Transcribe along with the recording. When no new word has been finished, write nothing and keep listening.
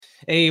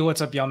Hey, what's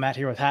up, y'all? Matt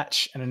here with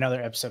Hatch and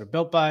another episode of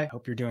Built By.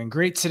 Hope you're doing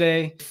great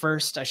today.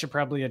 First, I should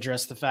probably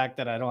address the fact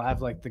that I don't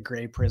have like the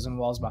gray prison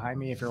walls behind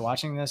me. If you're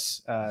watching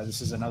this,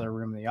 this is another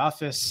room in the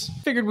office.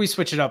 Figured we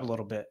switch it up a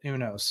little bit. Who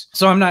knows?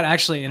 So I'm not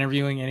actually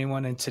interviewing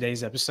anyone in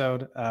today's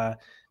episode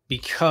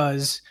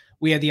because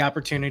we had the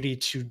opportunity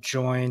to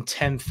join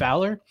Tim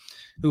Fowler,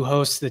 who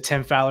hosts the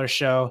Tim Fowler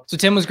Show. So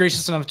Tim was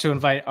gracious enough to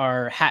invite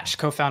our Hatch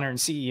co-founder and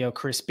CEO,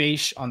 Chris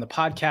Bache, on the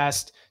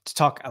podcast to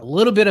talk a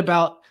little bit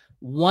about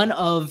one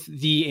of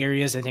the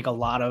areas I think a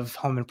lot of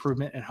home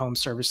improvement and home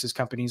services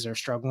companies are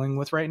struggling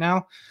with right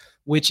now,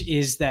 which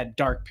is that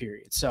dark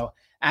period. So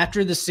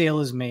after the sale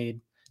is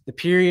made, the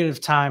period of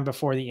time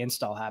before the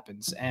install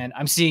happens. And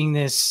I'm seeing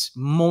this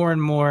more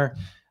and more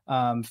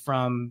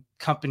from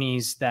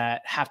companies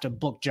that have to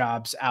book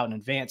jobs out in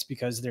advance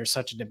because there's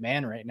such a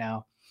demand right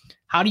now.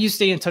 How do you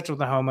stay in touch with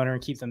the homeowner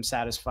and keep them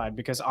satisfied?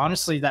 Because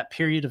honestly, that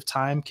period of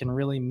time can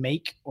really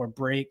make or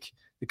break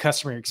the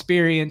customer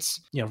experience,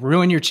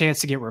 ruin your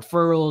chance to get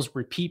referrals,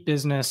 repeat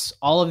business,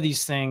 all of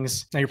these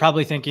things. Now you're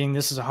probably thinking,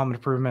 this is a home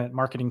improvement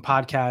marketing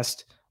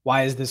podcast.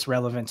 Why is this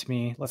relevant to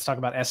me? Let's talk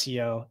about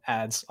SEO,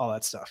 ads, all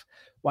that stuff.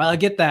 While I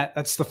get that,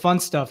 that's the fun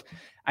stuff.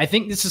 I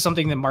think this is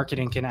something that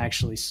marketing can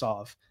actually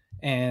solve.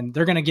 And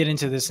they're going to get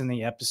into this in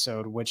the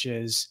episode, which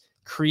is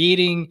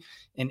creating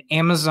an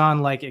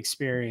Amazon-like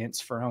experience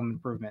for home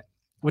improvement,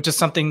 which is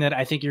something that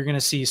I think you're going to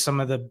see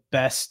some of the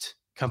best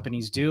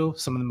companies do,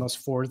 some of the most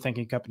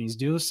forward-thinking companies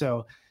do.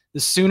 So the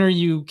sooner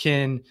you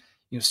can,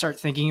 start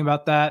thinking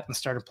about that and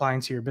start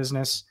applying to your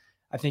business,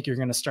 I think you're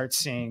going to start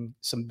seeing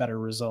some better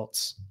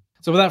results.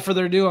 So without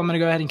further ado, I'm going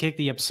to go ahead and kick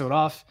the episode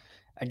off.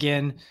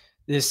 Again,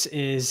 this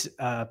is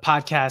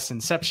podcast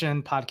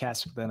inception,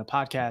 podcast within a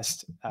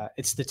podcast.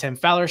 It's the Tim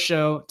Fowler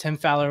Show. Tim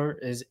Fowler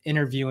is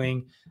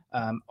interviewing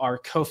our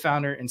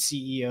co-founder and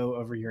CEO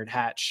over here at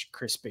Hatch,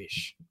 Chris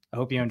Bache. I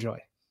hope you enjoy.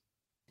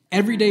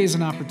 Every day is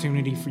an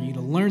opportunity for you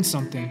to learn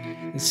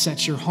something that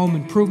sets your home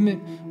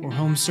improvement or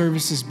home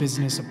services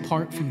business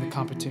apart from the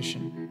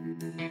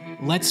competition.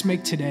 Let's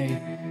make today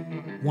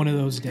one of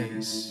those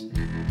days.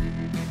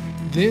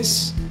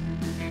 This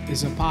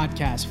is a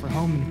podcast for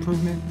home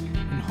improvement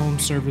and home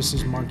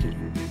services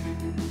marketing.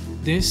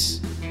 This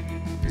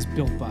is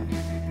Built By.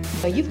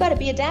 But you've got to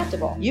be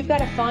adaptable. You've got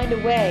to find a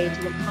way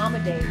to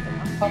accommodate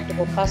an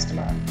uncomfortable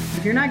customer.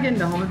 If you're not getting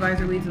the home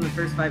advisor leads in the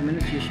first 5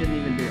 minutes, you shouldn't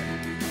even do it.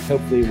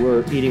 Hopefully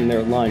we're eating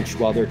their lunch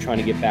while they're trying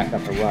to get back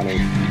up and running.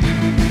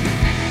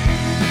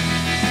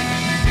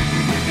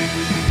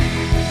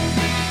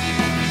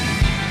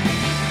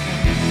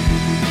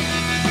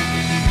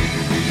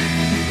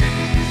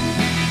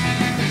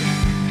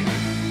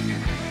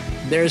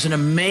 There's an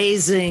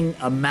amazing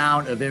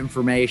amount of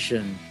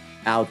information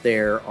out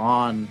there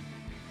on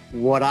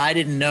what I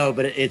didn't know,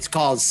 but it's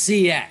called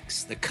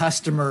CX, the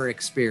customer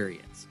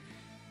experience.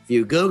 If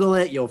you Google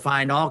it, you'll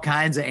find all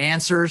kinds of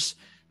answers.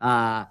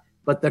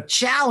 But the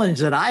challenge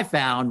that I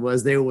found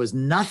was there was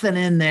nothing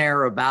in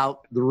there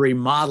about the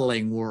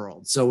remodeling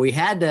world. So we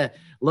had to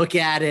look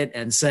at it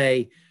and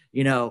say,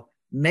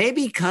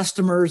 maybe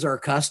customers are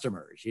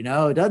customers. It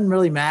doesn't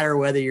really matter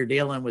whether you're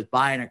dealing with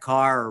buying a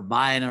car or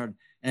buying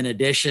an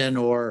addition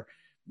or,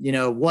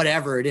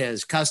 whatever it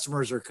is,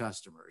 customers are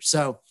customers.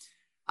 So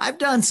I've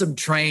done some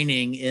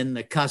training in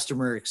the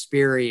customer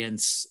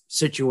experience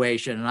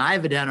situation, and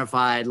I've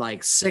identified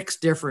like 6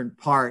 different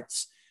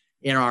parts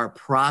in our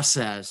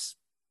process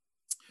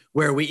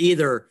where we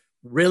either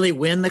really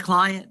win the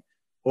client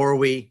or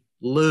we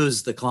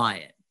lose the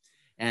client.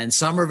 And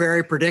some are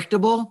very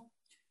predictable.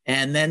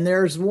 And then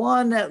there's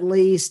one at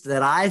least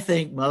that I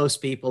think most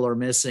people are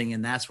missing,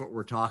 and that's what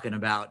we're talking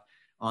about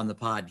on the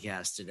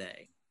podcast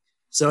today.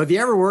 So have you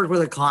ever worked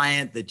with a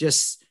client that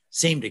just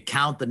seemed to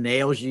count the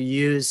nails you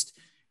used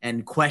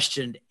and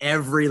questioned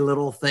every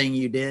little thing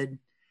you did?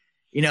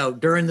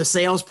 During the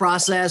sales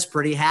process,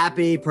 pretty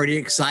happy, pretty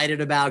excited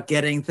about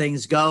getting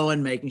things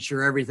going, making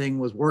sure everything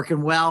was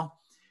working well.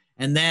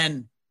 And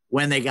then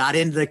when they got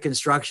into the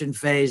construction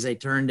phase, they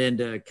turned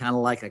into kind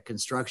of like a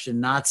construction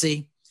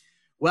Nazi.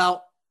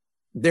 Well,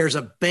 there's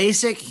a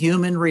basic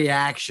human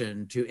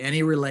reaction to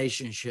any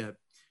relationship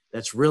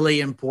that's really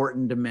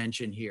important to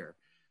mention here.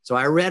 So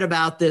I read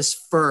about this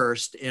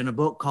first in a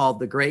book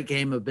called The Great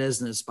Game of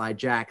Business by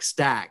Jack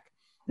Stack.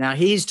 Now,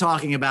 he's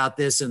talking about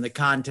this in the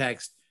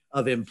context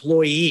of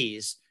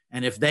employees.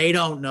 And if they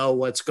don't know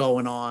what's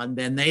going on,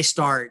 then they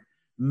start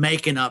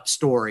making up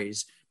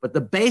stories. But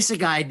the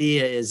basic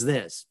idea is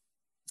this: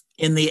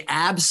 in the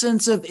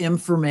absence of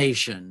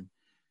information,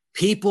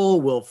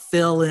 people will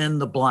fill in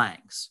the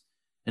blanks.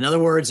 In other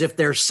words, if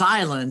there's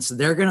silence,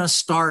 they're going to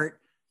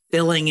start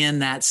filling in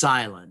that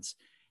silence.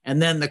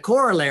 And then the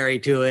corollary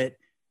to it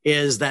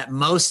is that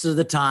most of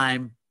the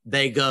time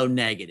they go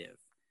negative.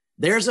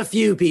 There's a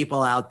few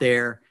people out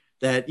there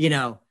that,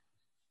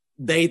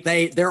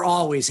 they're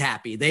always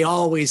happy. They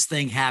always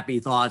think happy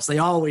thoughts. They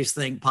always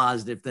think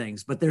positive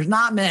things, but there's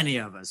not many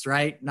of us,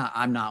 right? No,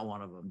 I'm not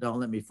one of them. Don't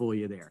let me fool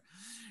you there.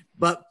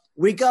 But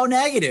we go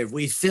negative.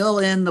 We fill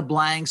in the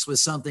blanks with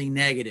something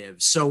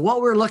negative. So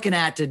what we're looking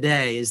at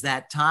today is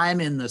that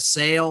time in the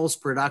sales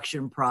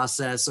production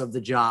process of the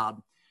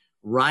job,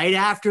 right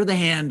after the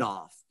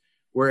handoff,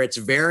 where it's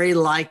very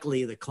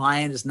likely the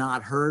client has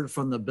not heard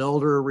from the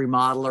builder or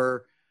remodeler,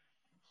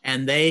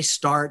 and they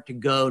start to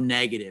go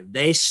negative.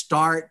 They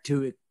start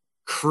to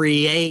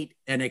create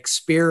an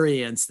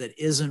experience that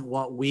isn't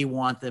what we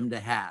want them to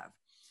have.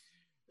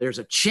 There's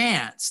a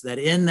chance that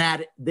in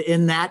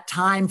that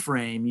time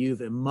frame, you've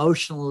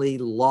emotionally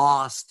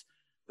lost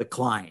the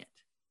client.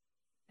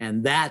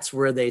 And that's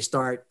where they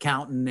start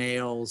counting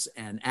nails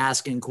and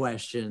asking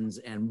questions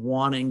and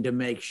wanting to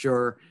make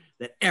sure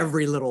that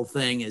every little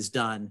thing is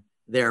done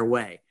their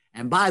way.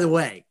 And by the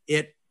way,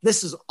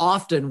 this is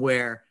often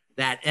where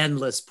that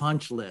endless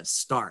punch list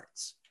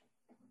starts.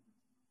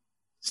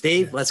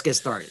 Steve, let's get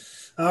started.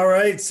 All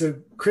right. So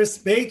Chris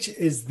Bache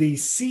is the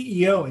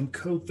CEO and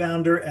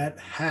co-founder at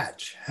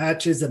Hatch.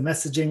 Hatch is a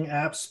messaging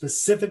app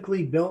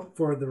specifically built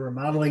for the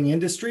remodeling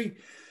industry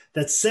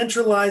that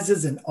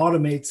centralizes and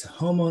automates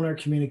homeowner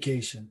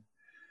communication.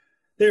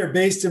 They are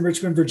based in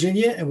Richmond,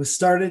 Virginia, and was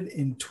started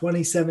in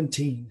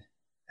 2017.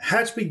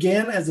 Hatch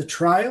began as a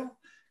trial.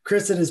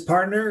 Chris and his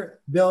partner,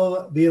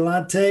 Bill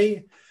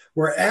Violante,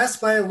 were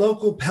asked by a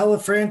local Pella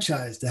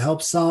franchise to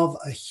help solve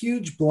a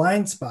huge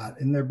blind spot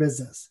in their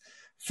business: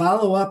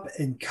 follow-up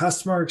and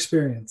customer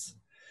experience.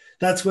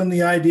 That's when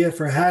the idea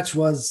for Hatch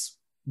was,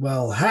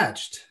 well,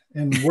 hatched,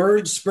 and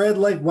word spread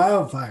like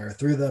wildfire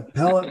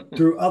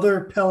through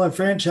other Pella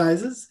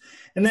franchises,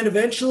 and then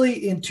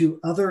eventually into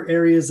other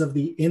areas of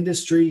the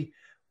industry.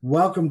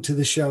 Welcome to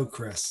the show,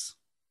 Chris.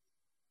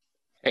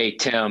 Hey,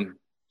 Tim,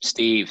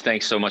 Steve,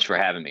 thanks so much for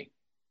having me.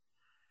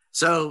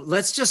 So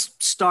let's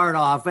just start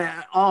off.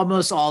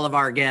 Almost all of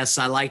our guests,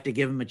 I like to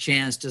give them a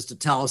chance just to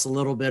tell us a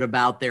little bit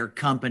about their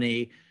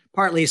company,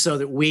 partly so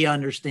that we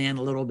understand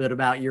a little bit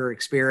about your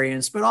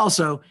experience, but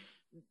also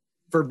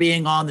for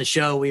being on the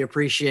show. We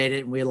appreciate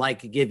it, and we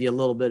like to give you a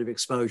little bit of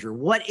exposure.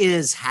 What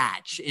is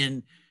Hatch,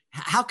 and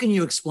how can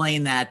you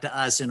explain that to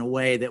us in a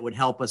way that would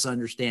help us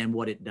understand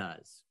what it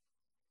does?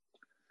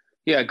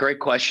 Yeah, great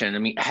question. I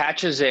mean,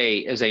 Hatch is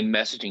a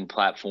messaging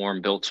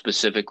platform built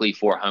specifically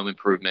for home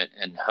improvement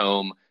and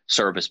home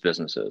service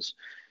businesses.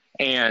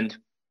 And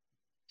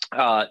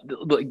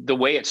the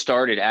way it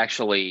started,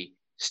 actually,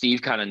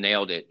 Steve kind of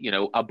nailed it. You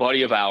know, a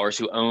buddy of ours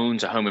who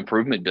owns a home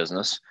improvement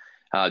business,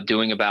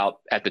 doing about,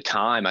 at the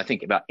time, I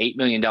think about $8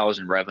 million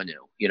in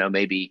revenue, you know,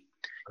 maybe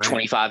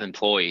 25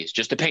 employees,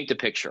 just to paint the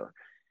picture.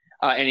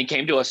 And he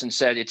came to us and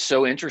said, it's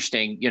so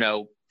interesting, you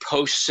know,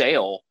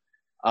 post-sale,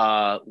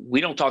 we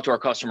don't talk to our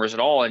customers at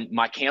all. And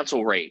my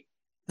cancel rate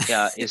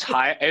is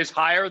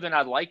higher than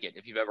I'd like it,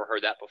 if you've ever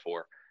heard that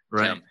before.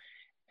 Right. Tim.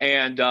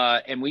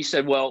 And we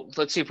said, well,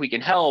 let's see if we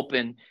can help.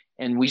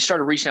 And we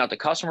started reaching out to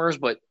customers,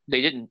 but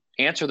they didn't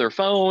answer their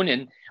phone.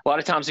 And a lot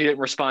of times they didn't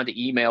respond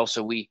to email.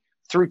 So we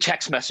threw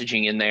text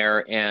messaging in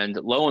there, and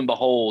lo and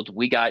behold,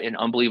 we got an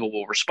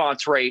unbelievable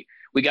response rate.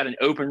 We got an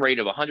open rate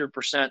of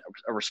 100%,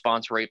 a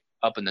response rate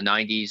up in the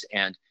 90s.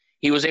 And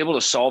he was able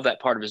to solve that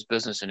part of his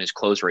business, and his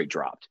close rate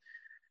dropped.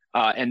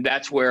 And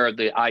that's where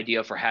the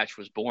idea for Hatch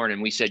was born.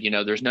 And we said, you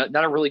know, there's not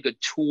a really good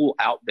tool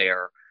out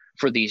there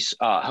for these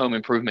home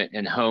improvement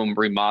and home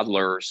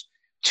remodelers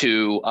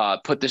to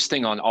put this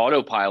thing on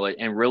autopilot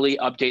and really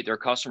update their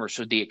customers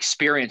so the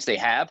experience they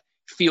have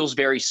feels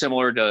very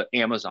similar to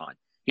Amazon.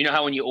 You know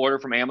how when you order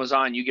from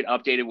Amazon, you get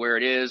updated where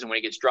it is, and when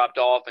it gets dropped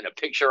off, and a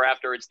picture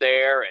after it's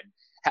there, and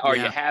are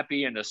you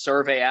happy, and a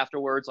survey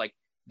afterwards. Like,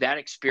 that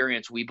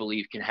experience, we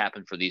believe, can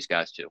happen for these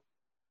guys too.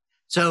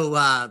 So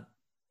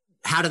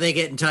how do they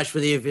get in touch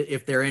with you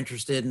if they're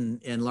interested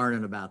in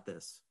learning about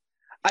this?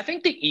 I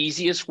think the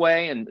easiest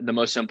way and the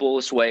most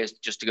simplest way is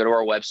just to go to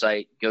our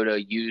website, go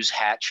to Use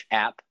Hatch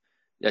App.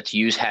 That's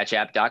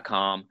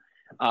usehatchapp.com.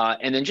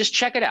 And then just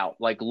check it out.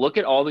 Like, look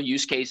at all the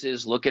use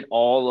cases, look at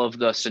all of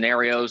the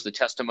scenarios, the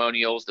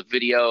testimonials, the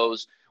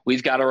videos.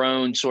 We've got our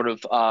own sort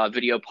of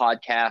video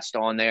podcast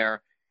on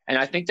there. And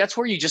I think that's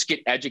where you just get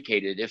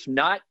educated, if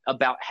not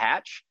about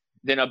Hatch,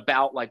 then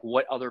about like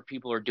what other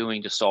people are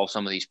doing to solve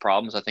some of these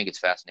problems. I think it's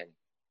fascinating.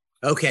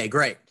 Okay,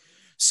 great.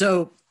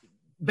 So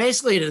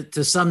basically,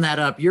 to sum that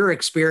up, your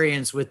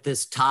experience with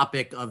this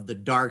topic of the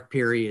dark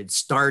period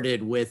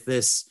started with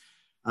this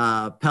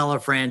Pella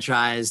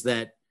franchise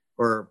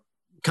or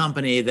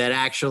company that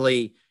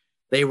actually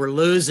they were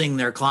losing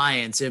their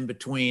clients in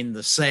between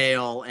the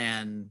sale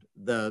and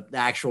the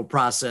actual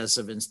process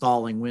of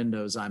installing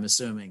windows, I'm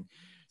assuming.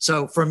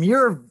 So from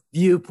your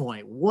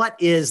viewpoint, what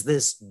is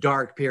this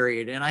dark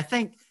period? And I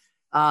think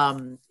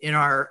in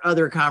our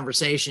other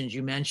conversations,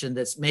 you mentioned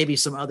that maybe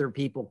some other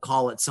people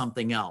call it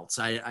something else.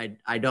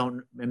 I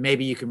don't,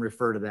 maybe you can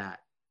refer to that.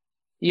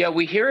 Yeah,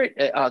 we hear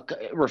it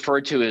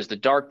referred to as the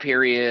dark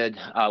period,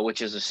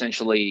 which is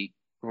essentially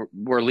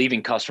we're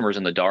leaving customers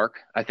in the dark,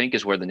 I think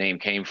is where the name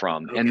came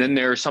from. Okay. And then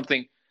there's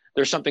something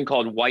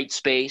called white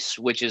space,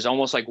 which is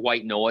almost like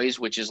white noise,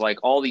 which is like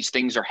all these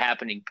things are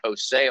happening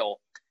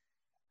post-sale.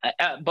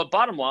 But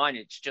bottom line,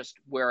 it's just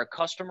where a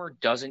customer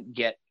doesn't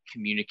get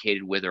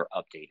communicated with or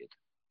updated.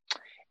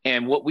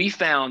 And what we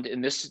found,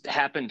 and this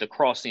happened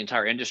across the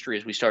entire industry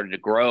as we started to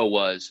grow,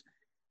 was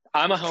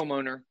I'm a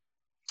homeowner.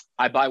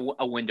 I buy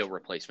a window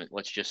replacement,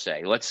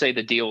 let's say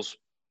the deal's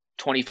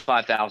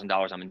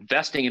 $25,000. I'm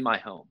investing in my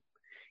home.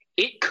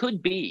 It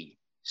could be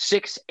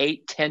 6,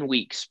 8, 10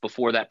 weeks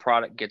before that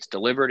product gets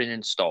delivered and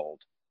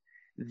installed.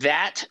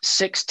 That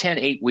 6, 10,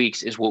 8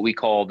 weeks is what we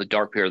call the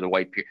dark period,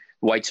 the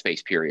white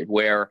space period,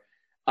 where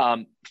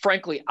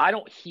frankly, I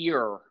don't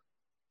hear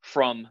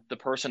from the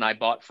person I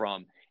bought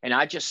from, and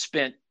I just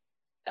spent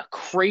a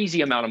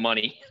crazy amount of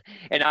money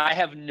and I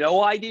have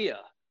no idea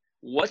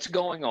what's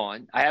going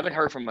on. I haven't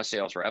heard from a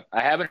sales rep.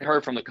 I haven't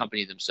heard from the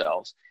company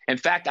themselves. In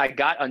fact, I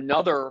got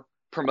another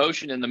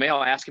promotion in the mail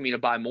asking me to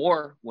buy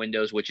more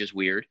windows, which is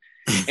weird.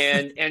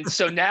 And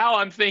so now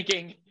I'm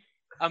thinking,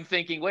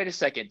 wait a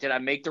second, did I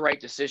make the right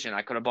decision?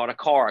 I could have bought a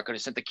car. I could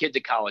have sent the kid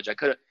to college. I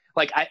could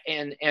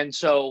have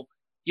so,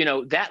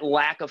 that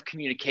lack of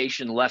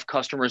communication left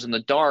customers in the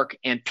dark,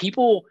 and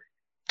people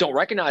don't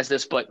recognize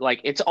this, but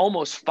it's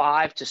almost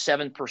 5 to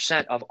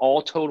 7% of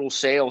all total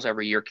sales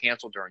every year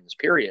canceled during this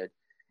period.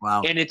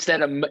 Wow. And it's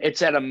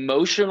that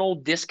emotional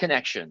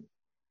disconnection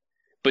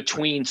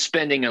between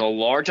spending a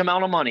large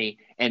amount of money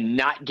and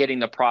not getting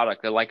the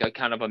product. I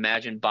kind of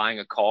imagine buying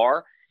a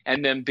car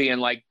and then being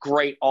like,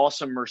 great,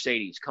 awesome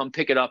Mercedes, come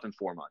pick it up in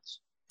 4 months.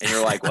 And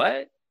you're like,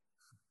 what?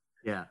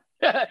 Yeah.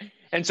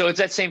 And so it's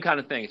that same kind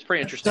of thing. It's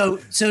pretty interesting.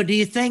 So do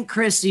you think,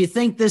 Chris,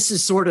 this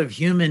is sort of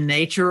human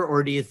nature,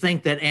 or do you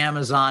think that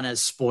Amazon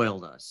has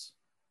spoiled us?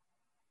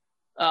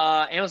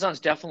 Amazon's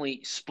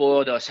definitely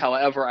spoiled us.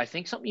 However, I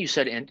think something you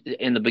said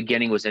in the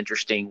beginning was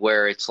interesting,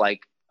 where it's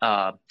like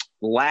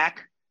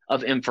lack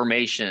of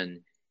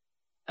information.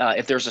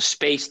 If there's a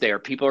space there,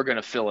 people are going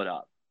to fill it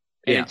up.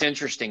 And It's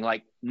interesting.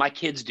 Like my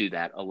kids do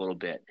that a little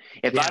bit.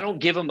 If I don't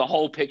give them the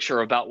whole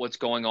picture about what's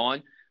going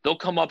on, they'll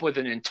come up with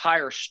an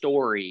entire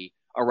story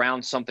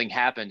around something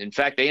happened. In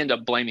fact, they end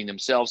up blaming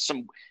themselves.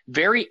 Some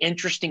very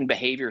interesting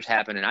behaviors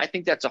happen. And I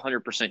think that's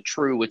 100%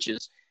 true, which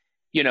is,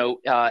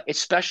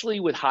 especially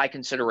with high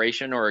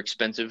consideration or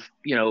expensive,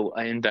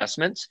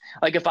 investments.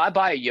 Like if I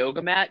buy a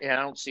yoga mat and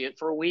I don't see it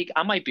for a week,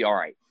 I might be all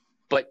right.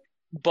 But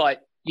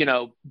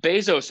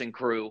Bezos and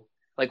crew,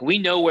 we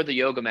know where the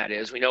yoga mat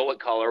is. We know what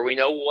color. We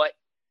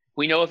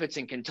know if it's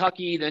in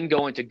Kentucky, then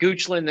going to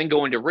Goochland, then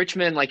going to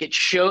Richmond.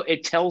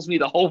 It tells me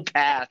the whole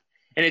path.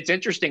 And it's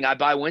interesting. I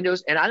buy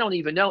windows and I don't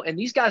even know. And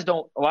these guys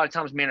don't a lot of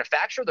times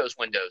manufacture those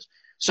windows.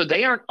 So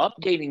they aren't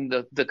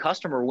updating the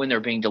customer when they're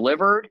being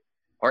delivered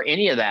or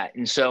any of that.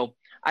 And so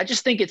I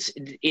just think it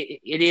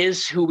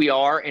is who we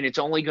are, and it's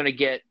only going to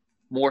get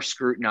more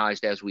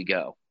scrutinized as we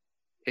go.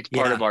 It's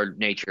part of our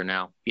nature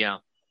now. Yeah.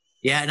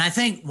 Yeah. And I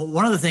think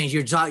one of the things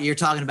you're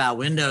talking about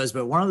windows,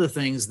 but one of the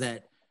things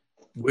that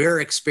we're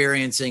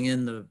experiencing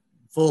in the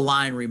full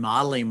line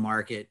remodeling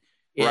market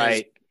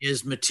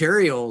is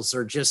materials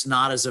are just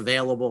not as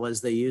available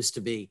as they used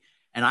to be.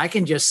 And I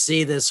can just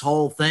see this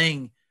whole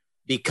thing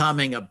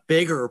becoming a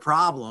bigger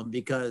problem,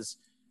 because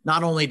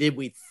not only did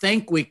we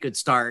think we could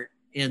start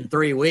in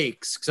 3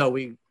 weeks, so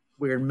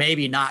we're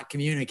maybe not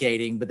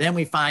communicating, but then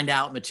we find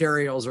out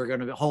materials are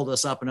going to hold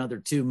us up another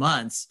 2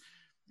 months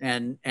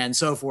and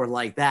so forth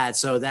like that.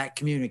 So that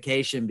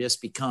communication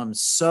just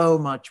becomes so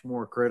much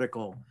more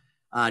critical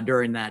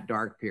during that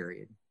dark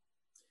period.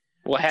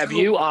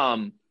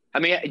 Well,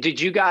 did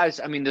you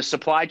guys, the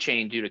supply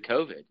chain due to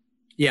COVID,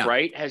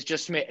 right, has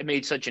just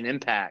made such an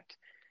impact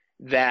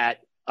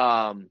that,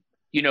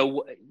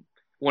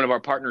 one of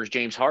our partners,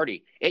 James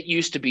Hardy, it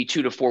used to be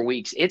 2 to 4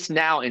 weeks. It's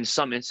now in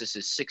some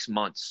instances 6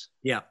 months.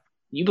 Yeah.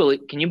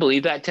 Can you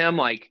believe that, Tim?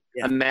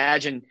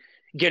 Imagine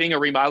getting a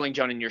remodeling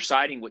done and your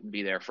siding wouldn't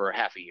be there for a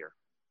half a year.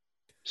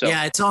 So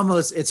yeah, it's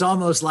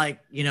almost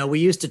like, we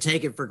used to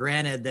take it for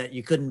granted that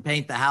you couldn't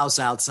paint the house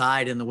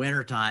outside in the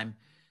wintertime.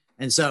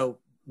 And so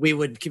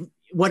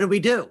what did we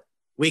do?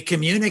 We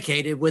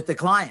communicated with the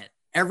client.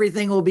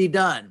 Everything will be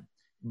done,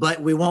 but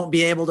we won't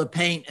be able to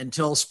paint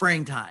until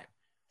springtime.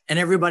 And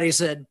everybody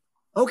said,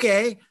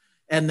 okay.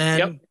 And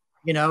then,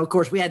 of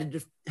course we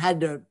had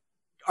to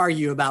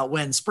argue about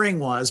when spring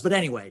was, but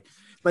anyway,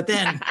 but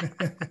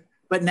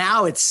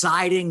now it's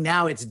siding,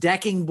 now it's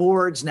decking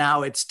boards,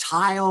 now it's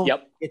tile.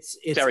 Yep. It's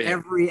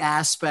every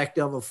aspect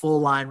of a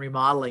full line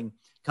remodeling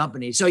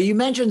company. So you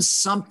mentioned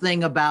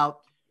something about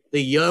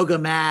the yoga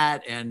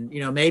mat, and,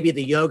 maybe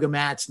the yoga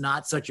mat's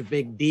not such a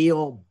big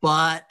deal,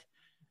 but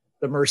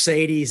the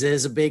Mercedes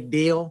is a big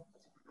deal.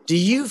 Do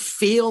you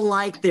feel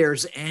like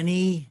there's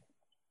any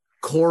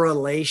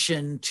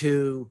correlation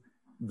to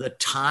the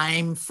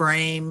time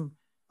frame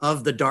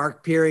of the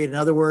dark period? In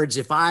other words,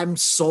 if I'm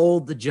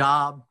sold the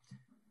job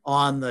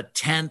on the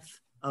 10th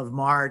of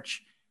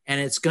March and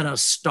it's going to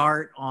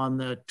start on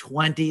the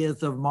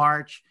 20th of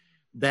March,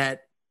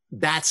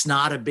 that's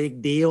not a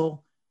big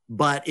deal.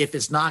 But if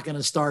it's not going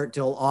to start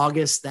till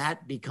August,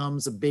 that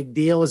becomes a big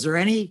deal. Is there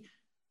any,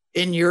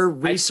 in your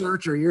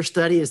research or your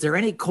study, is there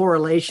any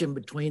correlation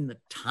between the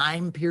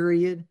time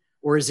period,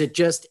 or is it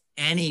just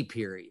any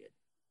period?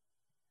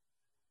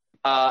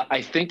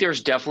 I think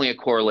there's definitely a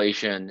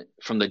correlation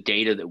from the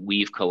data that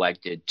we've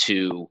collected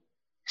to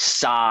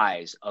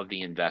size of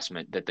the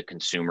investment that the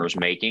consumer is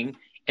making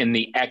and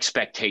the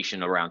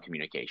expectation around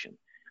communication.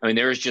 I mean,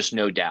 there is just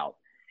no doubt.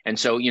 And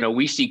so,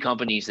 we see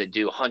companies that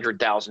do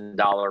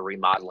 $100,000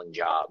 remodeling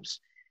jobs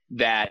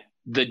that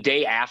the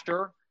day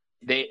after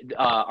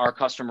our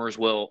customers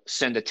will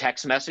send a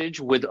text message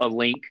with a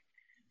link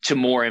to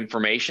more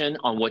information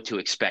on what to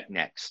expect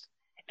next,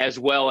 as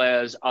well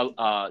as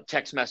a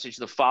text message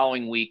the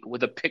following week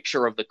with a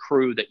picture of the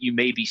crew that you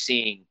may be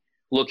seeing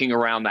looking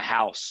around the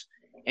house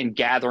and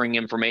gathering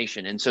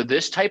information. And so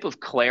this type of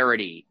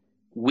clarity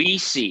we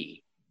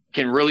see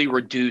can really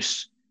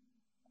reduce,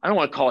 I don't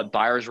want to call it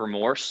buyer's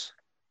remorse,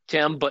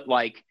 Tim, but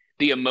like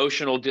the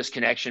emotional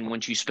disconnection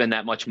once you spend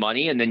that much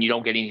money and then you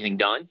don't get anything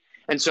done.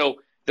 And so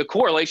the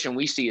correlation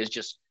we see is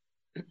just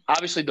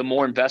obviously the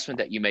more investment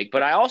that you make.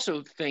 But I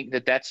also think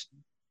that that's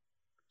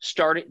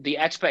started the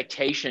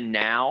expectation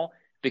now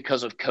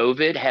because of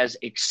COVID has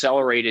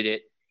accelerated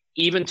it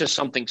even to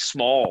something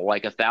small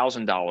like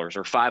 $1,000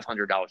 or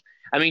 $500.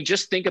 I mean,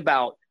 just think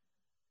about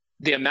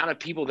the amount of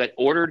people that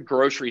ordered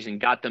groceries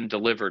and got them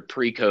delivered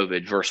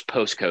pre-COVID versus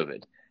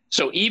post-COVID.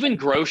 So even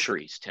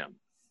groceries, Tim,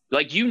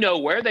 like,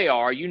 where they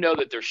are,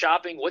 that they're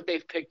shopping, what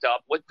they've picked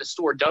up, what the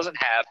store doesn't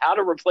have, how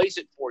to replace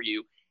it for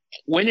you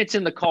when it's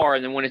in the car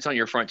and then when it's on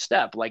your front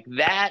step. Like,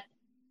 that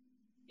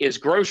is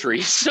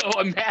groceries. So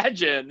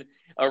imagine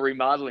a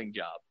remodeling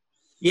job.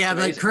 Yeah,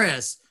 but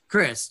Chris,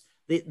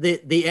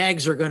 the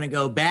eggs are going to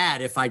go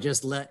bad if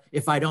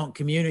I don't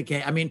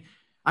communicate. I mean,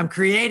 I'm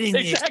creating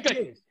the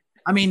excuse.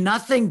 I mean,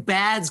 nothing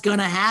bad's going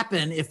to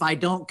happen if I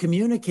don't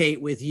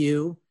communicate with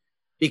you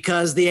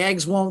because the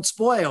eggs won't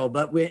spoil.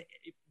 But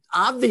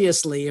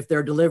obviously, if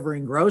they're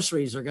delivering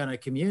groceries, they're going to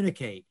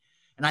communicate.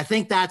 And I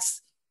think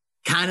that's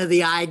kind of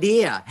the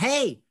idea.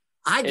 Hey,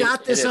 I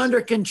got this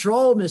under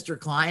control, Mr.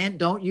 Client.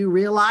 Don't you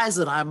realize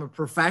that I'm a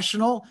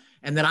professional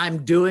and that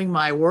I'm doing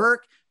my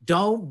work?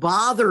 Don't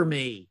bother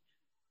me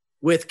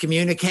with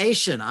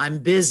communication. I'm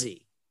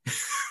busy.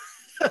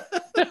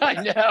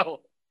 I know.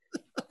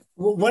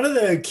 Well, one of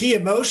the key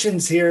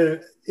emotions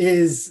here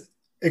is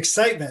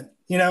excitement.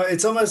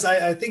 It's almost,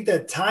 I think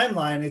that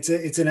timeline,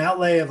 it's an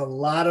outlay of a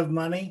lot of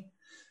money.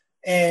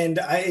 And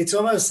it's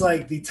almost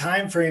like the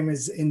time frame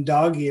is in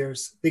dog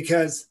years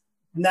because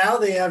now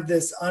they have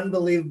this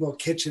unbelievable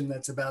kitchen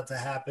that's about to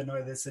happen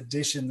or this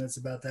addition that's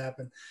about to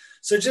happen.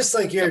 So just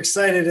like you're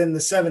excited in the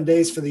 7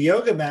 days for the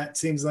yoga mat,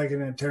 seems like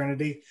an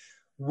eternity,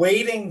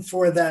 waiting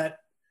for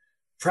that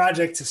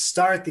project to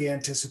start, the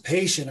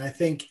anticipation, I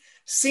think,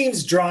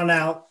 seems drawn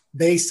out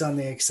based on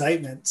the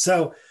excitement.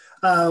 So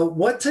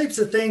what types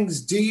of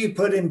things do you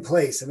put in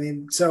place? I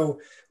mean,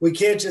 so we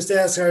can't just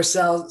ask our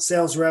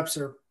sales reps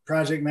or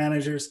project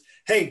managers,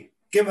 hey,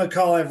 give them a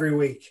call every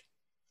week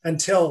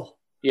until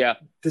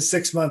the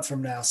 6 months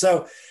from now.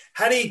 So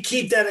how do you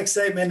keep that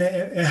excitement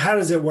and how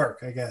does it work,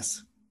 I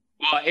guess?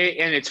 Well,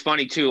 and it's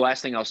funny too,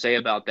 last thing I'll say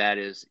about that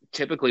is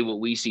typically what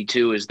we see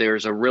too is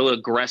there's a real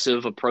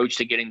aggressive approach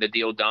to getting the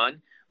deal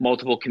done,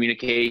 multiple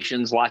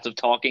communications, lots of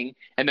talking.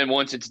 And then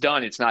once it's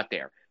done, it's not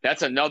there.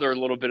 That's another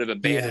little bit of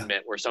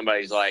abandonment where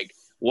somebody's like,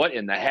 what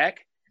in the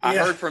heck? I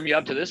heard from you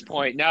up to this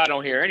point. Now I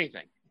don't hear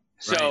anything.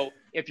 So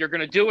if you're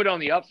going to do it on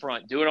the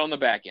upfront, do it on the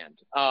back end.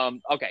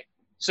 Okay.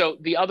 So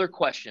the other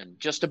question,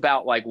 just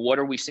about like, what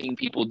are we seeing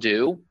people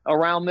do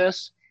around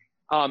this?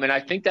 And I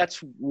think that's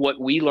what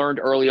we learned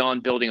early on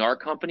building our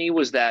company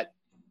was that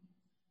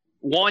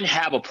one,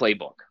 have a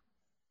playbook,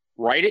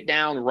 write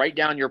down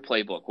your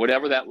playbook,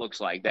 whatever that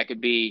looks like. That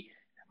could be,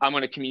 I'm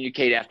going to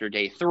communicate after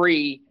day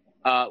 3,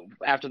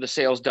 after the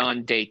sale's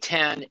done, day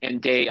 10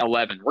 and day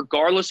 11,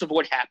 regardless of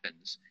what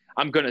happens.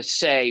 I'm going to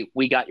say,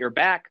 we got your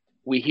back.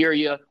 We hear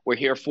you. We're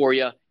here for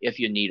you if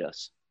you need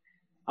us.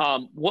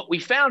 What we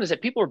found is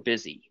that people are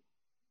busy.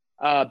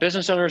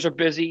 Business owners are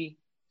busy.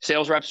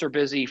 Sales reps are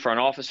busy. Front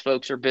office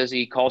folks are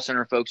busy. Call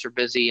center folks are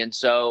busy. And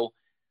so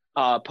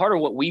part of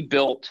what we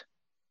built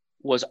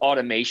was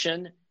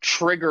automation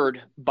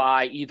triggered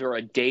by either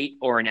a date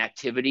or an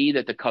activity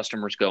that the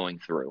customer's going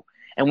through.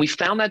 And we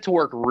found that to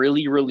work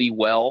really, really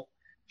well.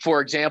 For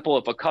example,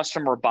 if a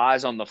customer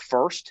buys on the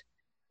 1st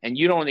and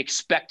you don't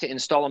expect to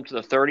install them to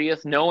the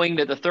 30th, knowing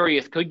that the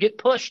 30th could get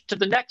pushed to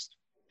the next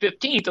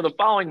 15th of the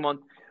following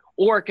month,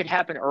 or it could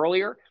happen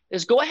earlier,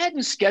 is go ahead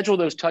and schedule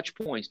those touch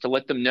points to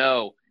let them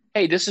know,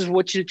 hey, this is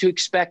what you to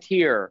expect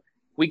here.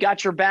 We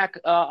got your back,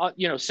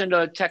 send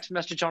a text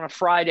message on a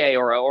Friday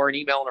or an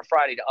email on a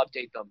Friday to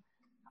update them.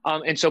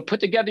 And so put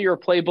together your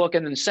playbook.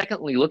 And then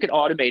secondly, look at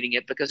automating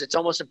it because it's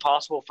almost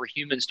impossible for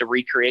humans to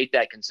recreate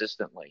that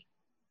consistently.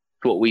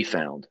 That's what we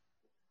found.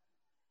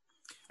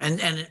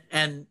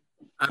 And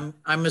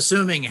I'm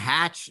assuming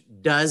Hatch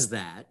does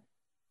that,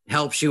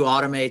 helps you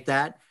automate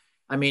that.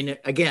 I mean,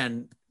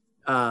 again,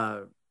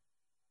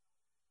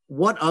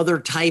 what other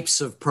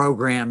types of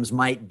programs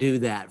might do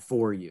that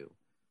for you?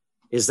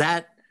 Is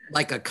that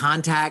like a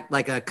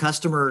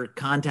customer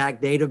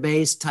contact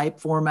database type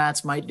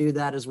formats might do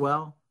that as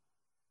well?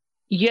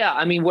 Yeah.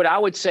 I mean, what I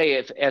would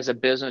say as a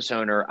business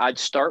owner, I'd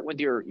start with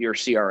your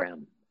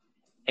CRM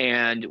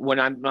And when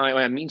I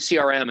mean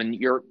CRM, and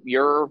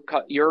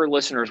your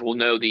listeners will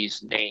know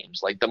these names,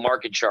 like the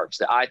Market Charts,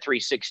 the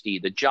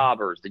i360, the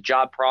Jobbers, the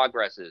Job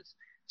Progresses,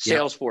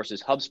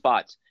 Salesforces,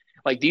 HubSpots.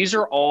 Like these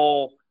are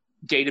all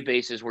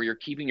databases where you're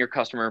keeping your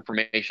customer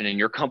information, and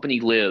your company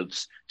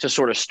lives to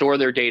sort of store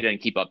their data and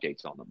keep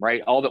updates on them,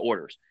 right? All the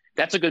orders.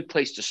 That's a good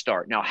place to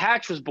start. Now,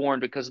 Hatch was born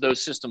because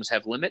those systems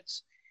have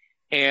limits.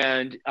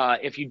 And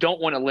if you don't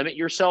want to limit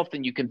yourself,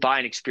 then you can buy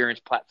an experience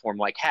platform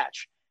like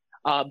Hatch.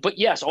 But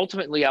yes,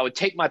 ultimately, I would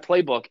take my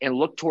playbook and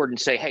look toward and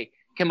say, hey,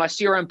 can my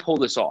CRM pull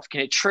this off? Can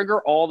it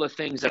trigger all the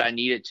things that I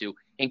need it to?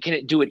 And can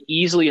it do it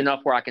easily enough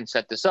where I can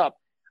set this up?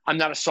 I'm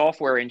not a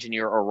software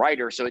engineer or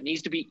writer, so it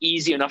needs to be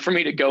easy enough for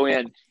me to go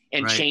in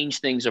and change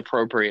things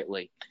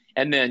appropriately.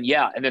 And then,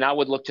 I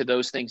would look to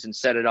those things and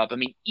set it up. I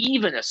mean,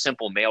 even a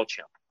simple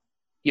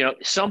MailChimp,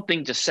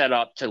 something to set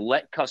up to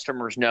let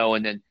customers know,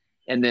 and then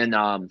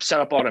set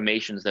up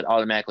automations that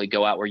automatically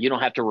go out where you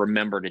don't have to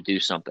remember to do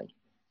something.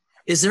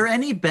 Is there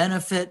any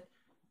benefit?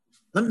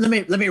 Let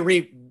me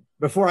read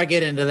before I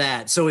get into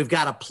that. So we've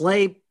got a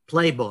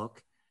playbook,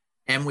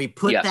 and we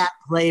put that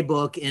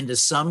playbook into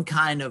some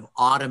kind of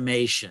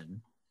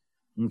automation.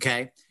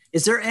 Okay.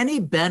 Is there any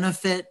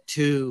benefit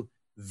to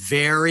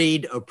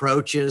varied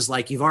approaches?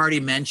 Like you've already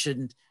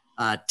mentioned,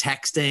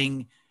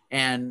 texting,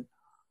 and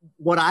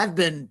what I've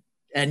been,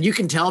 and you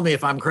can tell me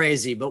if I'm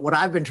crazy, but what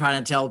I've been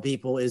trying to tell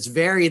people is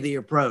vary the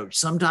approach.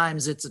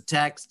 Sometimes it's a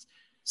text,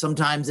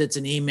 sometimes it's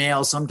an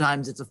email,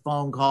 sometimes it's a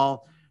phone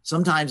call.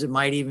 Sometimes it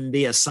might even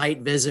be a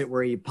site visit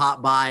where you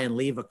pop by and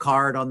leave a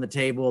card on the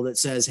table that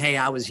says, hey,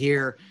 I was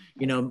here,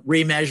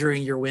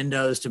 remeasuring your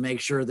windows to make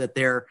sure that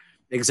they're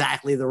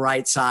exactly the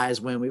right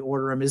size when we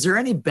order them. Is there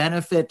any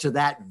benefit to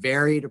that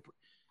varied?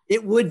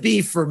 It would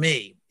be for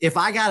me. If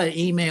I got an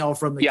email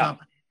from the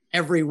company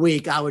every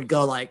week, I would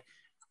go like,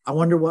 I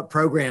wonder what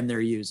program they're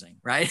using,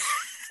 right?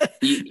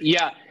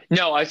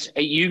 No,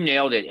 you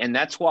nailed it. And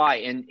that's why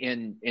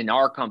in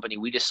our company,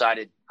 we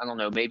decided, I don't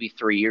know, maybe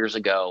 3 years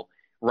ago,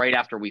 right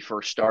after we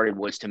first started,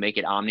 was to make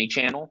it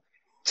omni-channel.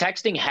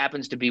 Texting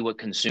happens to be what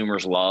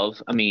consumers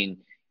love. I mean,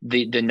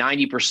 the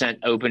 90%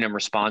 open and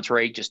response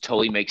rate just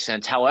totally makes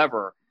sense.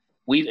 However,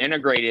 we've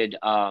integrated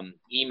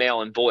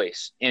email and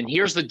voice, and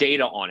here's the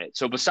data on it.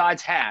 So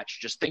besides Hatch,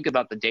 just think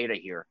about the data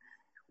here.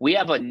 We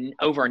have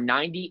over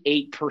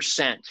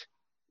 98%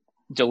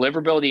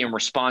 deliverability and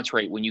response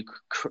rate when you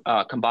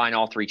combine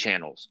all three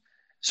channels.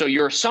 So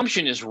your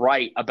assumption is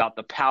right about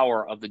the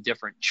power of the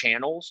different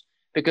channels,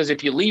 because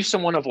if you leave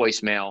someone a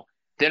voicemail,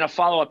 then a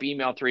follow-up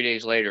email 3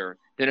 days later,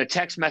 then a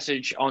text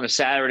message on a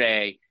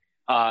Saturday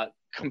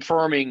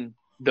confirming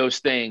those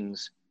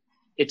things,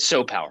 it's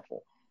so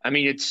powerful. I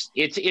mean,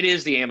 it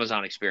is the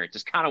Amazon experience.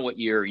 It's kind of what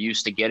you're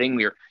used to getting.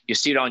 You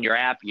see it on your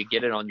app, you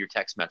get it on your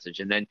text message,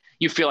 and then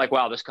you feel like,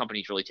 wow, this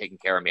company's really taking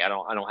care of me. I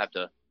don't have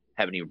to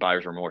have any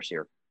buyer's remorse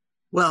here.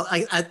 Well,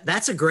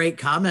 that's a great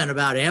comment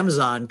about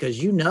Amazon, because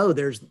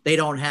they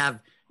don't have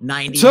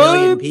 90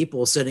 million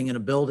people sitting in a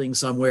building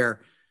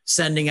somewhere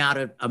sending out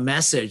a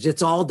message.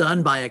 It's all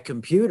done by a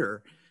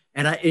computer.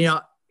 And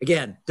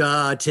again,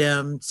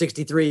 Tim,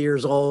 63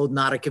 years old,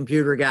 not a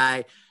computer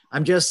guy.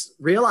 I'm just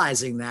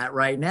realizing that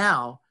right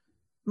now.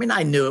 I mean,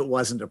 I knew it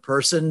wasn't a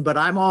person, but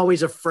I'm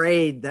always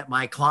afraid that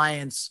my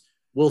clients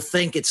will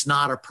think it's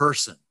not a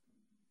person,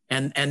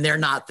 and they're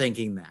not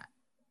thinking that.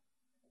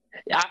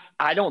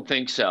 I don't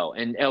think so.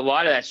 And a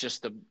lot of that's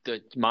just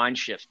the mind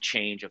shift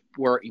change of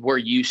we're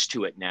used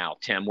to it now,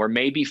 Tim, where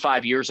maybe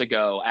 5 years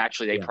ago,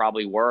 actually they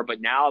probably were,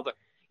 but now,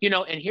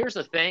 and here's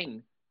the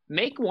thing,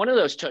 make one of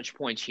those touch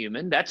points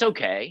human. That's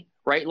okay,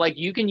 right? Like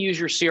you can use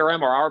your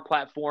CRM or our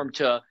platform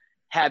to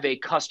have a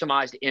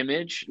customized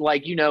image.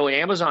 Like,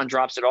 Amazon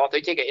drops it off.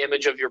 They take an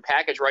image of your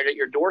package right at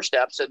your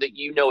doorstep so that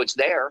it's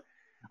there.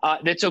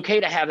 That's okay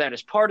to have that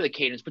as part of the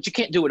cadence, but you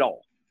can't do it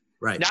all.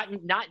 Right.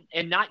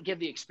 Not give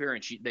the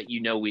experience that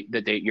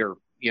your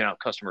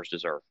customers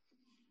deserve.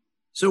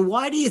 So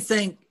why do you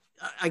think,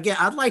 again,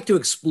 I'd like to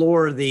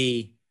explore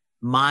the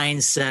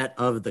mindset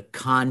of the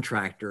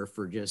contractor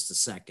for just a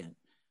second.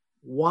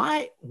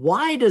 Why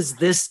does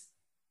this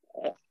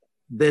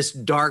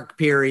dark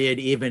period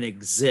even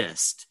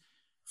exist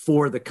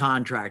for the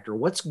contractor?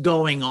 What's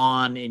going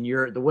on in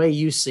the way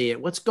you see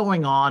it? What's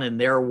going on in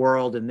their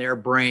world, in their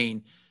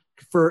brain?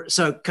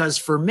 Because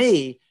for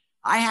me,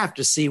 I have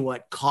to see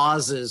what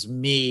causes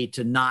me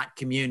to not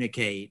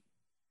communicate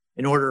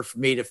in order for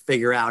me to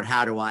figure out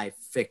how do I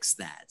fix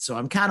that. So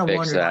I'm kind of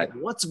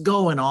wondering what's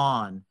going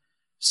on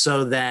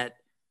so that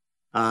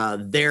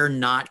they're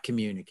not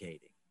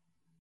communicating.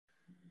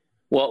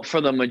 Well,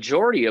 for the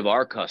majority of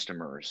our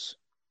customers,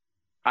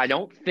 I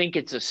don't think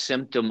it's a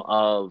symptom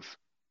of,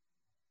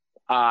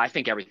 I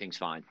think everything's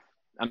fine.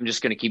 I'm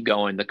just going to keep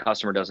going. The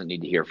customer doesn't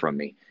need to hear from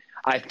me.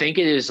 I think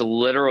it is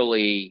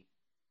literally,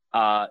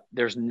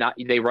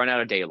 they run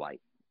out of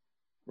daylight,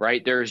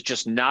 right? There's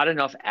just not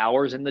enough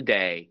hours in the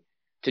day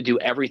to do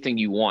everything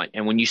you want.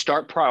 And when you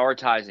start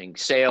prioritizing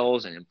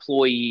sales and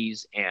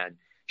employees and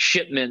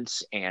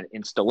shipments and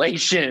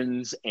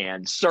installations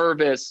and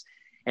service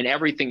and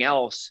everything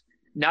else,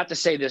 not to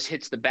say this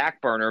hits the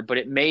back burner, but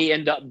it may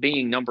end up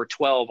being number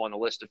 12 on the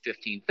list of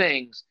 15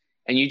 things,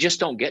 and you just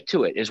don't get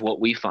to it, is what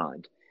we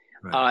find.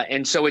 Right.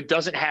 And so it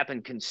doesn't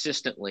happen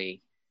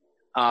consistently.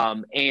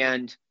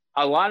 And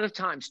a lot of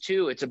times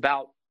too, it's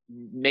about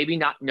maybe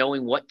not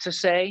knowing what to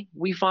say,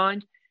 we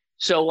find.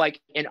 So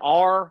like in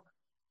our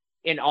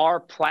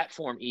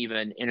platform,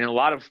 even, and in a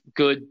lot of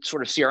good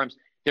sort of CRMs,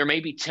 there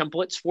may be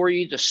templates for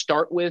you to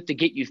start with to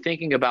get you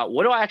thinking about,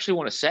 what do I actually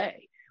want to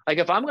say? Like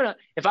if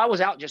I was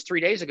out just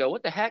 3 days ago,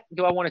 what the heck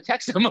do I want to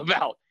text them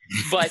about?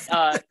 But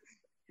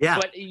yeah,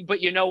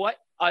 but you know what?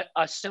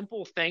 A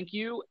simple thank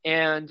you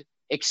and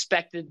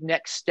expected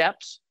next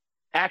steps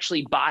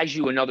actually buys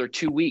you another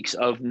 2 weeks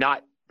of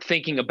not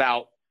thinking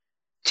about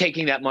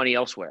taking that money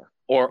elsewhere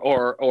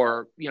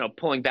or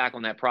pulling back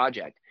on that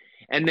project.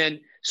 And then,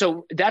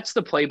 so that's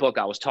the playbook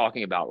I was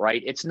talking about,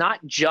 right? It's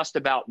not just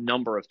about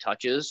number of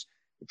touches.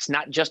 It's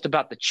not just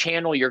about the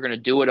channel you're going to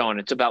do it on.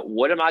 It's about,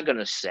 what am I going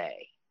to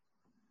say?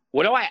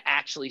 What do I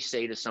actually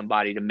say to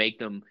somebody to make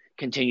them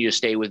continue to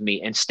stay with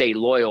me and stay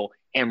loyal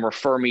and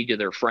refer me to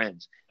their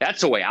friends? That's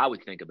the way I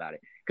would think about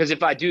it. Because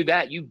if I do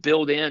that, you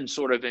build in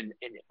sort of an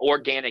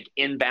organic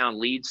inbound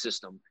lead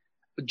system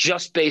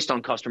just based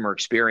on customer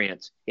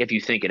experience if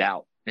you think it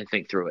out and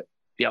think through it.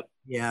 Yep.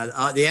 Yeah.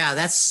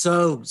 That's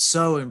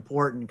so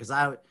important because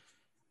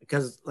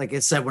like I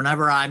said,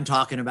 whenever I'm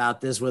talking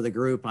about this with a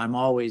group, I'm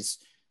always,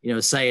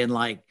 saying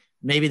like,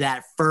 maybe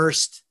that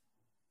first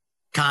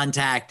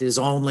contact is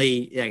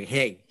only like,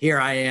 hey, here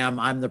I am.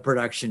 I'm the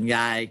production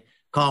guy.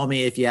 Call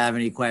me if you have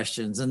any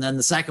questions. And then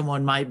the second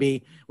one might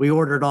be, we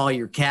ordered all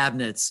your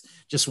cabinets.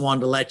 Just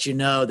wanted to let you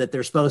know that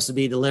they're supposed to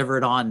be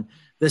delivered on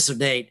this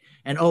date.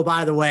 And oh,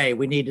 by the way,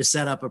 we need to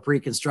set up a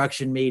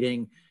pre-construction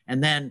meeting.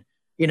 And then,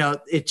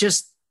 it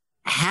just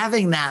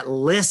having that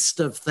list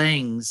of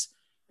things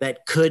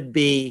that could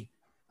be,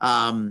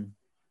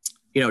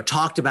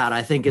 talked about,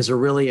 I think is a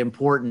really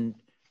important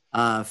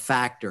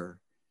factor.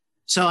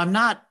 So I'm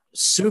not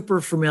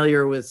super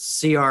familiar with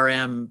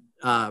CRM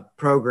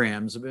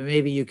programs, but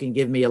maybe you can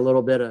give me a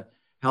little bit of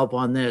help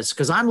on this,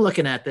 because I'm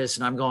looking at this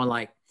and I'm going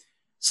like,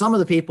 some of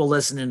the people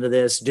listening to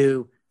this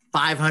do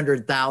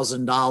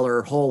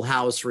 $500,000 whole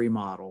house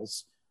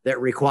remodels that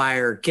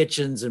require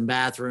kitchens and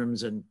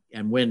bathrooms and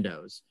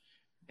windows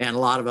and a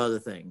lot of other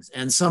things.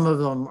 And some of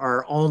them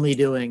are only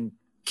doing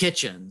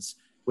kitchens,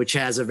 which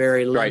has a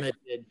very limited.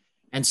 Right.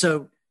 And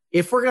so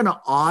if we're going to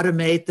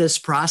automate this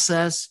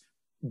process,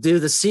 do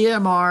the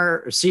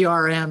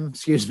CRM,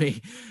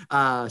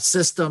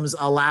 systems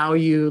allow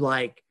you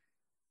like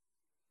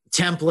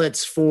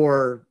templates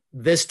for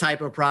this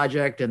type of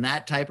project and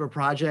that type of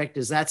project?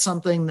 Is that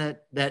something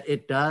that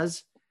it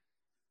does?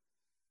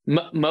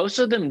 Most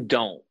of them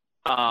don't.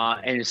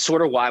 And it's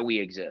sort of why we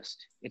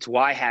exist. It's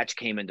why Hatch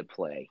came into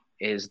play,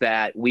 is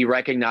that we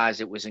recognized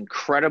it was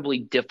incredibly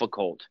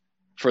difficult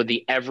for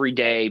the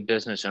everyday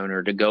business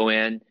owner to go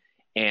in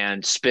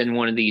and spin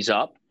one of these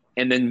up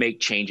and then make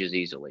changes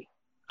easily.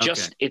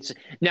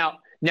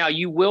 Now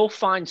you will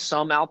find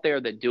some out there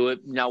that do it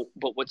now,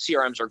 but what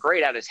CRMs are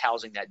great at is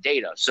housing that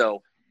data.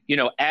 So,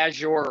 as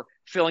you're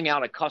filling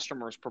out a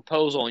customer's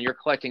proposal and you're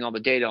collecting all the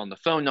data on the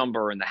phone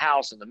number and the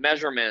house and the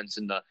measurements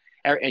and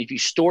if you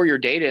store your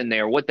data in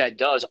there, what that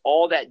does,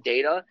 all that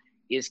data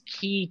is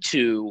key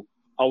to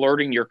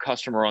alerting your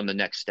customer on the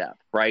next step,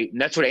 right? And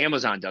that's what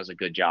Amazon does a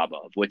good job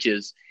of, which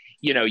is,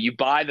 you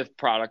buy the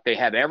product, they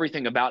have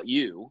everything about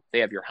you. They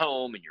have your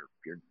home and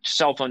your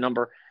cell phone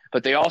number,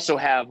 but they also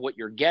have what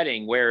you're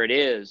getting, where it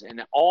is.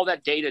 And all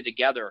that data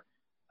together,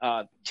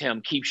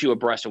 Tim, keeps you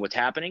abreast of what's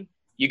happening.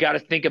 You got to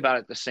think about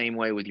it the same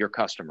way with your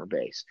customer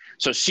base.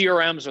 So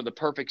CRMs are the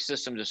perfect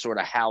system to sort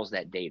of house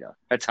that data.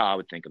 That's how I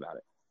would think about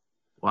it.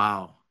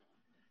 Wow.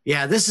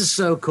 Yeah, this is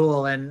so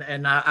cool.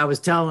 And I was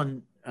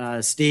telling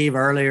Steve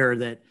earlier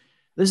that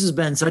this has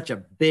been such a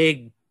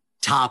big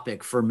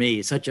topic for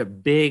me, such a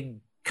big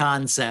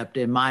concept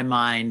in my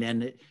mind.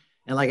 And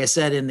like I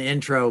said in the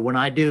intro, when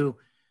I do,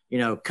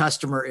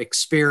 customer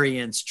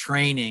experience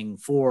training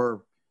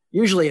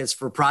usually it's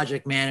for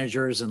project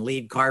managers and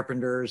lead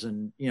carpenters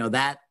and,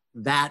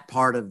 that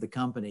part of the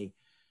company.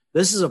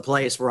 This is a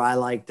place where I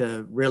like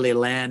to really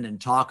land and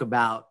talk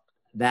about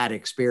that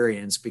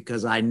experience,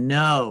 because I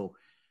know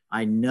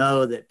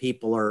that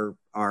people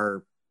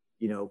are,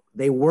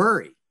 they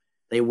worry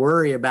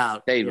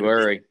about,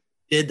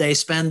 did they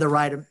spend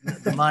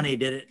the money?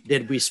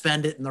 Did we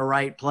spend it in the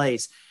right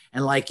place?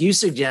 And like you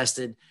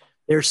suggested,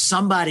 there's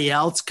somebody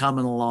else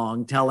coming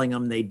along telling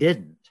them they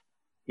didn't,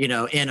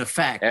 in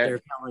effect,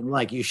 they're telling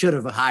like, you should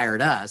have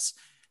hired us.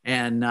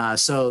 And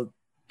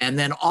and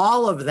then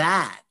all of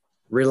that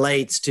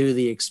relates to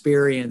the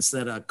experience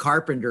that a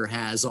carpenter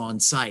has on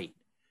site,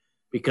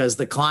 because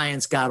the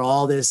client's got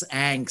all this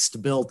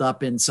angst built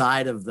up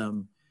inside of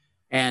them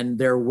and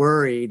they're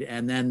worried.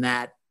 And then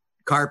that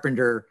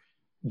carpenter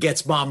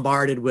gets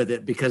bombarded with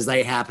it because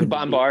they happen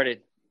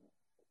bombarded.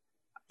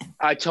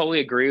 I totally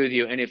agree with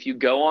you. And if you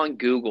go on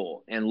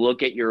Google and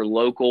look at your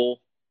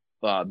local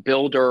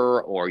builder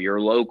or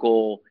your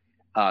local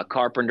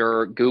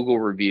carpenter Google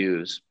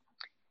reviews,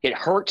 it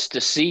hurts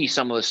to see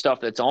some of the stuff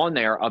that's on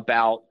there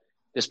about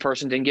this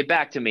person didn't get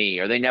back to me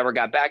or they never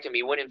got back to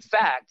me, when in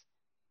fact,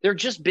 they're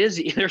just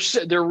busy.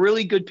 They're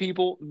really good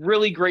people,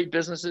 really great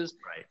businesses.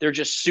 Right. They're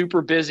just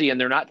super busy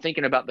and they're not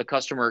thinking about the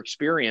customer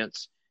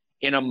experience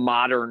in a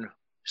modern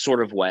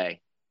sort of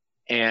way.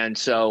 And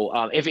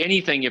so if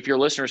anything, if your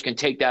listeners can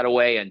take that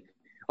away and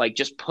like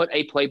just put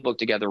a playbook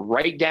together,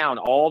 write down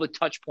all the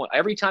touch points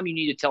every time you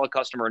need to tell a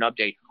customer an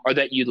update or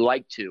that you'd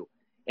like to.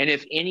 And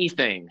if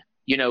anything,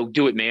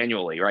 do it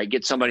manually, right?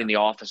 Get somebody in the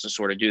office to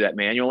sort of do that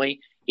manually.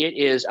 It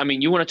is,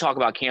 you want to talk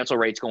about cancel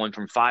rates going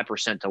from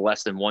 5% to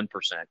less than 1%.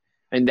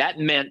 And that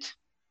meant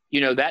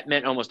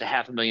almost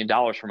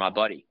 $500,000 for my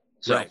buddy.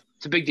 So right.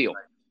 It's a big deal.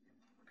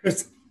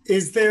 Chris,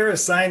 is there a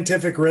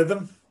scientific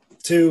rhythm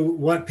to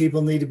what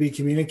people need to be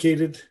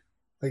communicated?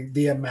 Like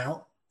the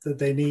amount that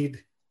they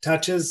need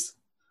touches,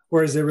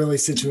 or is it really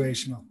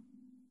situational?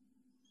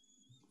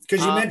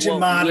 Because you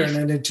mentioned modern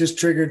and it just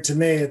triggered to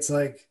me. It's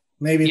like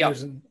maybe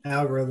there's an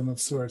algorithm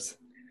of sorts.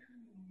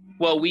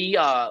 Well,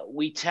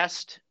 we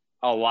test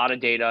a lot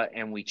of data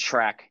and we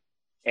track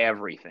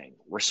everything: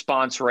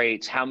 response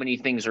rates, how many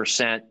things are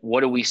sent,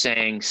 what are we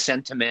saying,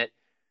 sentiment,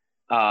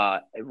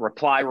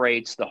 reply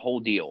rates, the whole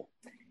deal.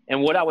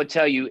 And what I would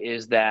tell you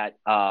is that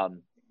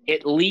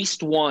at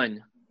least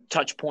one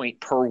touch point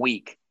per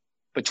week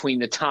between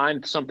the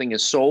time something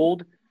is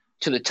sold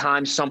to the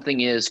time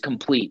something is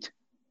complete,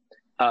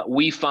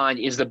 we find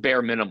is the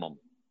bare minimum.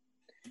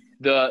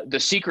 The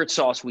secret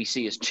sauce we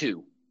see is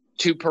two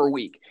per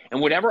week. And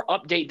whatever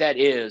update that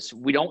is,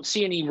 we don't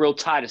see any real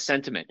tie to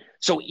sentiment.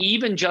 So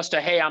even just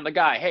hey, I'm the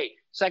guy. Hey,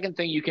 second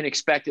thing you can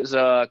expect is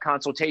a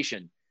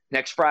consultation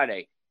next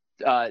Friday.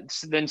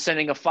 Then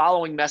sending a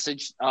following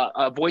message,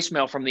 a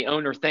voicemail from the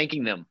owner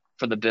thanking them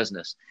for the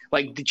business.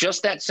 Like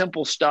just that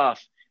simple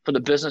stuff for the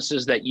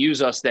businesses that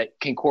use us that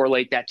can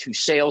correlate that to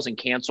sales and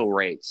cancel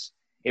rates.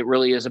 It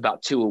really is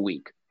about 2 a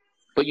week.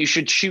 But you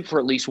should shoot for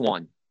at least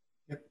 1.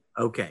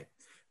 Okay,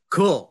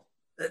 cool.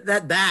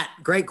 That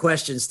great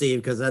question,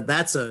 Steve, because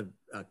that's a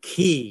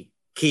key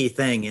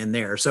thing in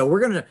there. So we're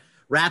going to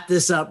wrap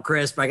this up,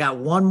 Chris, but I got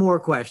one more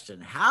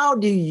question. How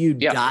do you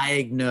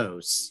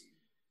diagnose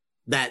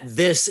that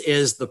this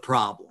is the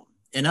problem?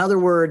 In other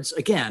words,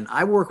 again,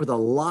 I work with a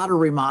lot of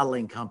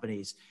remodeling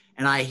companies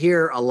and I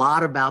hear a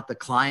lot about the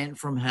client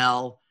from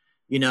hell,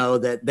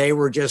 that they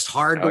were just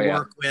hard to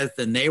work with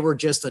and they were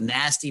just a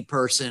nasty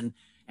person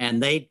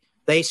and they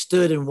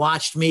stood and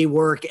watched me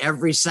work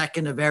every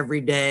second of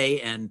every day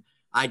and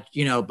I,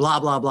 blah,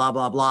 blah, blah,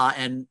 blah, blah.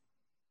 And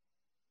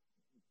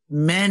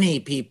many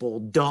people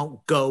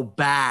don't go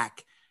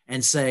back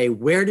and say,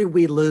 where did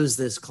we lose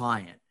this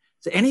client?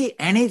 So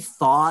any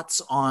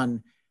thoughts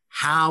on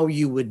how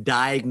you would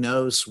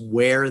diagnose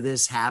where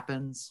this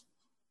happens?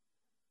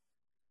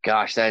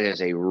 Gosh, that is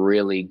a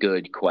really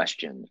good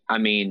question.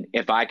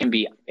 If I can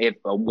be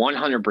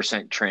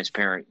 100%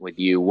 transparent with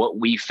you, what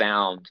we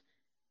found,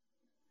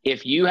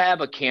 if you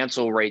have a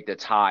cancel rate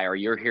that's high or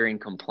you're hearing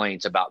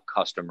complaints about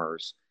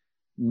customers,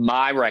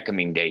 my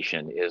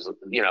recommendation is,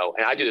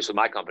 and I do this with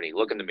my company,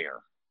 look in the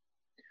mirror.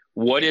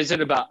 What is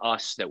it about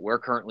us that we're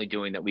currently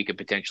doing that we could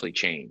potentially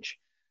change?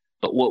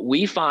 But what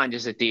we find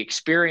is that the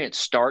experience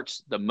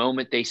starts the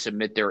moment they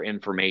submit their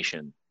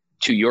information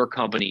to your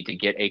company to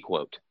get a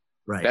quote.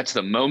 Right. That's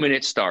the moment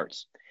it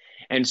starts.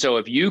 And so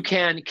if you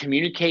can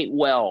communicate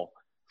well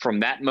from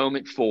that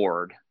moment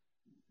forward,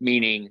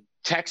 meaning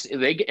text,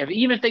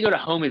 even if they go to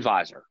Home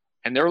Advisor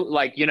and they're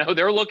like,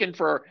 they're looking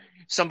for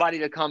somebody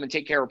to come and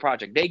take care of a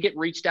project, they get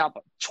reached out,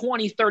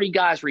 20, 30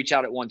 guys reach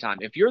out at one time.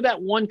 If you're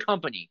that one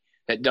company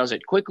that does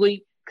it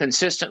quickly,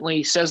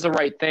 consistently, says the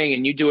right thing,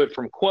 and you do it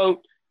from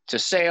quote to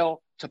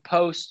sale to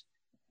post,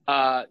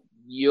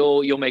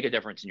 you'll make a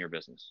difference in your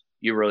business.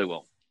 You really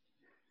will.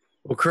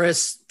 Well,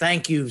 Chris,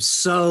 thank you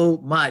so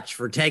much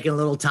for taking a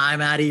little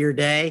time out of your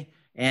day.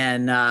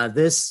 And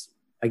this,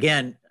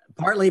 again,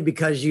 partly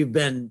because you've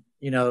been,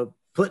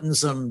 putting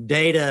some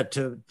data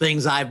to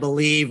things I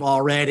believe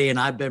already, and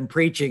I've been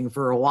preaching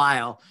for a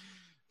while,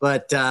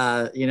 but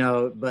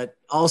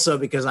also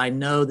because I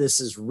know this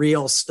is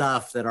real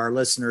stuff that our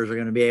listeners are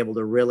going to be able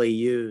to really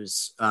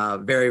use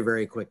very,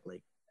 very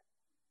quickly.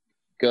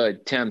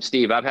 Good. Tim,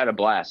 Steve, I've had a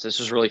blast. This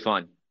was really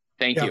fun.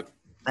 Thank you.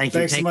 Thank you.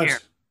 Thanks so much. Care.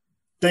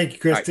 Thank you,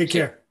 Chris. Right, take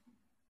care.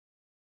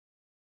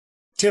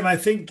 Tim, I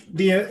think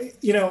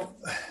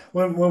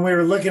when we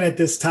were looking at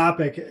this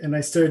topic and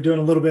I started doing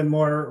a little bit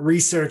more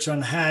research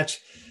on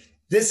Hatch,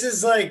 this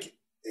is like,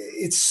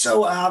 it's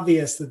so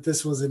obvious that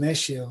this was an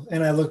issue.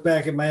 And I look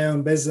back at my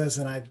own business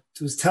and I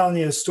was telling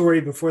you a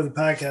story before the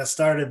podcast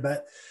started,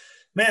 but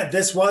man,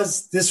 this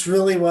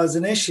really was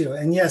an issue.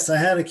 And yes, I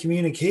had a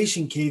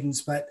communication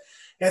cadence, but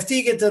after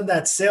you get done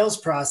that sales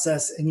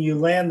process and you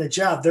land the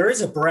job, there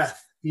is a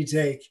breath you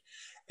take.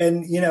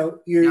 And,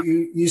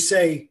 you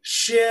say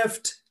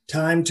shift,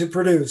 time to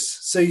produce.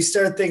 So you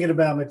start thinking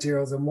about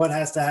materials and what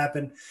has to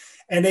happen.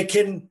 And it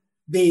can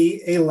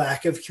be a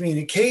lack of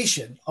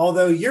communication.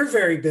 Although you're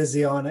very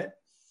busy on it,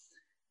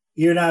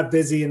 you're not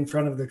busy in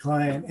front of the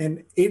client.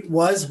 And it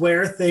was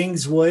where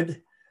things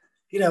would,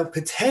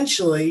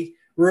 potentially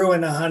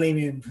ruin a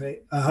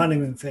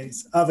honeymoon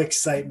phase of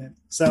excitement.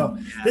 So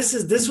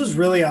this was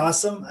really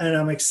awesome, and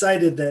I'm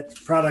excited that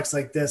products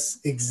like this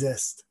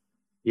exist.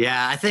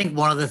 Yeah, I think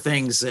one of the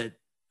things that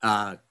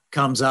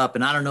comes up,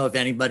 and I don't know if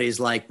anybody's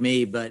like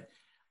me, but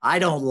I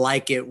don't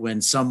like it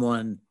when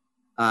someone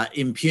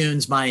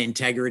impugns my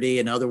integrity.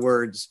 In other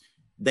words,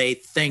 they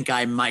think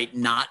I might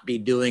not be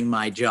doing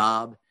my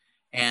job.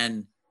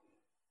 And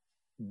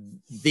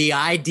the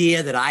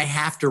idea that I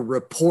have to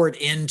report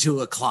into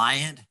a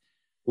client,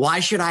 why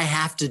should I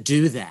have to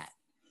do that?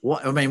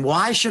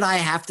 Why should I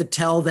have to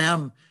tell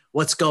them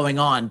what's going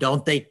on?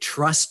 Don't they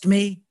trust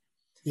me?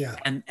 Yeah.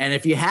 And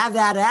if you have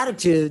that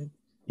attitude,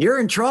 you're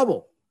in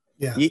trouble.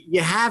 Yeah.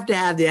 You have to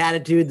have the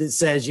attitude that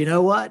says, you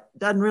know what?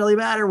 Doesn't really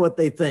matter what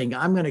they think.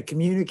 I'm going to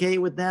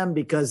communicate with them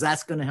because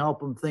that's going to help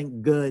them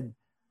think good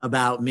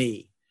about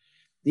me.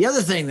 The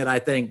other thing that I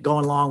think,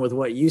 going along with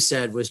what you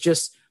said, was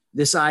just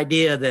this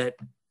idea that,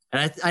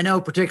 and I know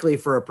particularly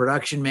for a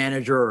production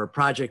manager or a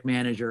project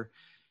manager,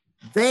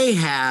 they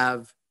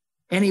have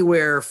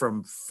anywhere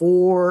from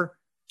 4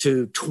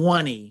 to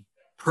 20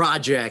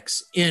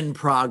 projects in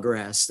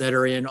progress that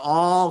are in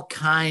all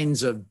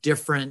kinds of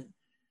different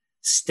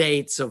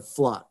states of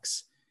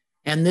flux.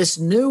 And this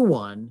new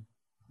one,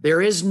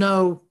 there is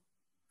no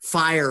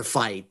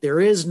firefight. There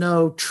is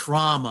no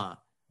trauma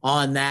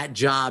on that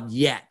job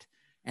yet.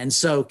 And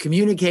so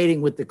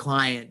communicating with the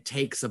client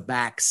takes a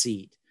back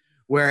seat.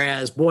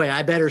 Whereas, boy,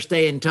 I better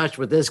stay in touch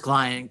with this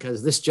client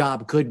because this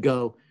job could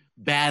go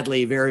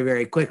badly very,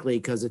 very quickly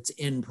because it's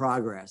in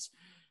progress.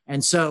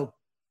 And so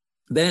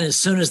then as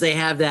soon as they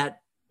have that,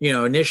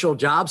 initial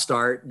job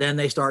start, then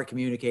they start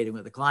communicating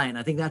with the client.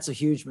 I think that's a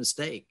huge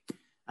mistake.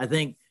 I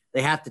think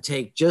they have to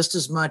take just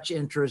as much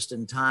interest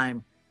and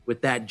time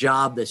with that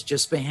job that's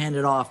just been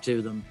handed off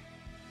to them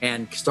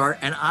and start.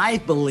 And I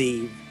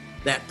believe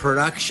that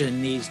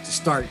production needs to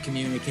start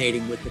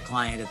communicating with the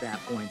client at that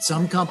point.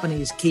 Some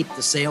companies keep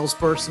the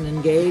salesperson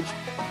engaged,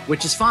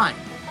 which is fine.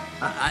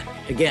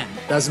 Again,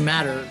 doesn't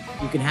matter.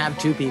 You can have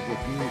two people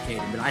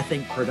communicating, but I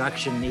think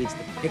production needs to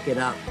pick it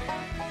up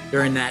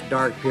during that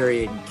dark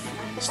period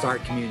and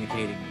start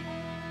communicating.